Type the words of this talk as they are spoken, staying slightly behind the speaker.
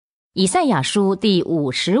以赛亚书第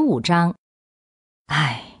55章。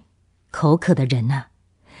唉，口渴的人啊，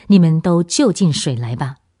你们都就近水来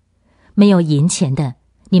吧。没有银钱的，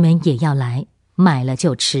你们也要来，买了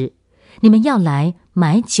就吃。你们要来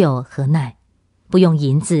买酒和奶，不用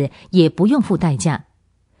银子，也不用付代价。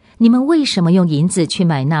你们为什么用银子去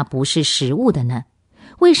买那不是食物的呢？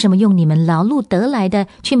为什么用你们劳碌得来的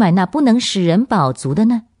去买那不能使人饱足的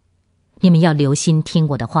呢？你们要留心听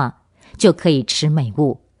我的话，就可以吃美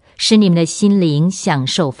物，使你们的心灵享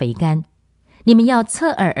受肥甘。你们要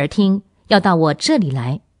侧耳而听，要到我这里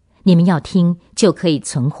来。你们要听，就可以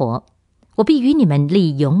存活。我必与你们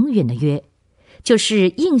立永远的约，就是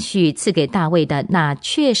应许赐给大卫的那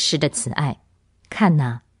确实的慈爱。看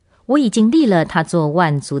哪，我已经立了他做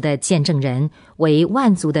万族的见证人，为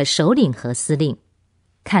万族的首领和司令。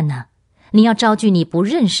看哪，你要招聚你不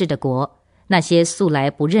认识的国，那些素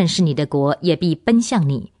来不认识你的国也必奔向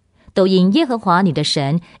你，都因耶和华你的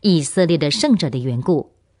神以色列的圣者的缘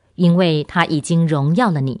故，因为他已经荣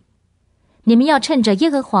耀了你。你们要趁着耶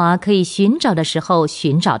和华可以寻找的时候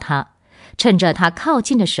寻找他，趁着他靠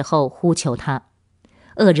近的时候呼求他。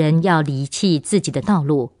恶人要离弃自己的道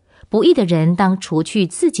路，不义的人当除去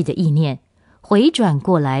自己的意念，回转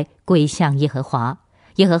过来归向耶和华，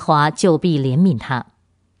耶和华就必怜悯他。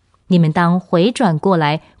你们当回转过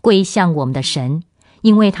来归向我们的神，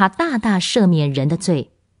因为他大大赦免人的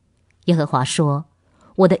罪。耶和华说，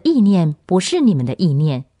我的意念不是你们的意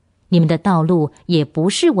念，你们的道路也不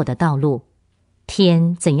是我的道路。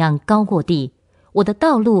天怎样高过地，我的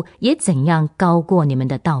道路也怎样高过你们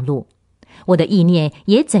的道路，我的意念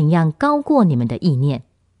也怎样高过你们的意念。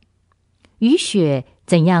雨雪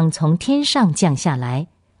怎样从天上降下来，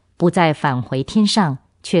不再返回天上，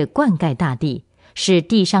却灌溉大地，使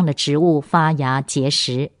地上的植物发芽结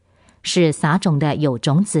实，使撒种的有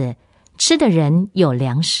种子，吃的人有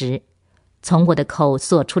粮食。从我的口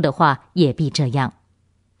所出的话也必这样，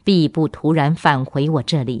必不突然返回我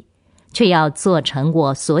这里，却要做成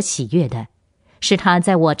我所喜悦的，使他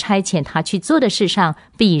在我差遣他去做的事上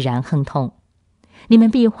必然亨通。你们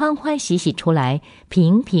必欢欢喜喜出来，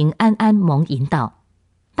平平安安蒙引导。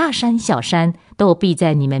大山小山都必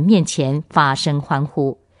在你们面前发声欢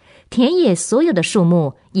呼，田野所有的树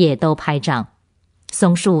木也都拍掌。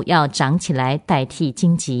松树要长起来代替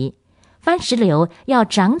荆棘，番石榴要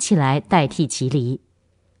长起来代替蒺藜。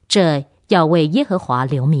这要为耶和华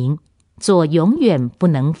留名，做永远不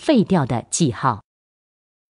能废掉的记号。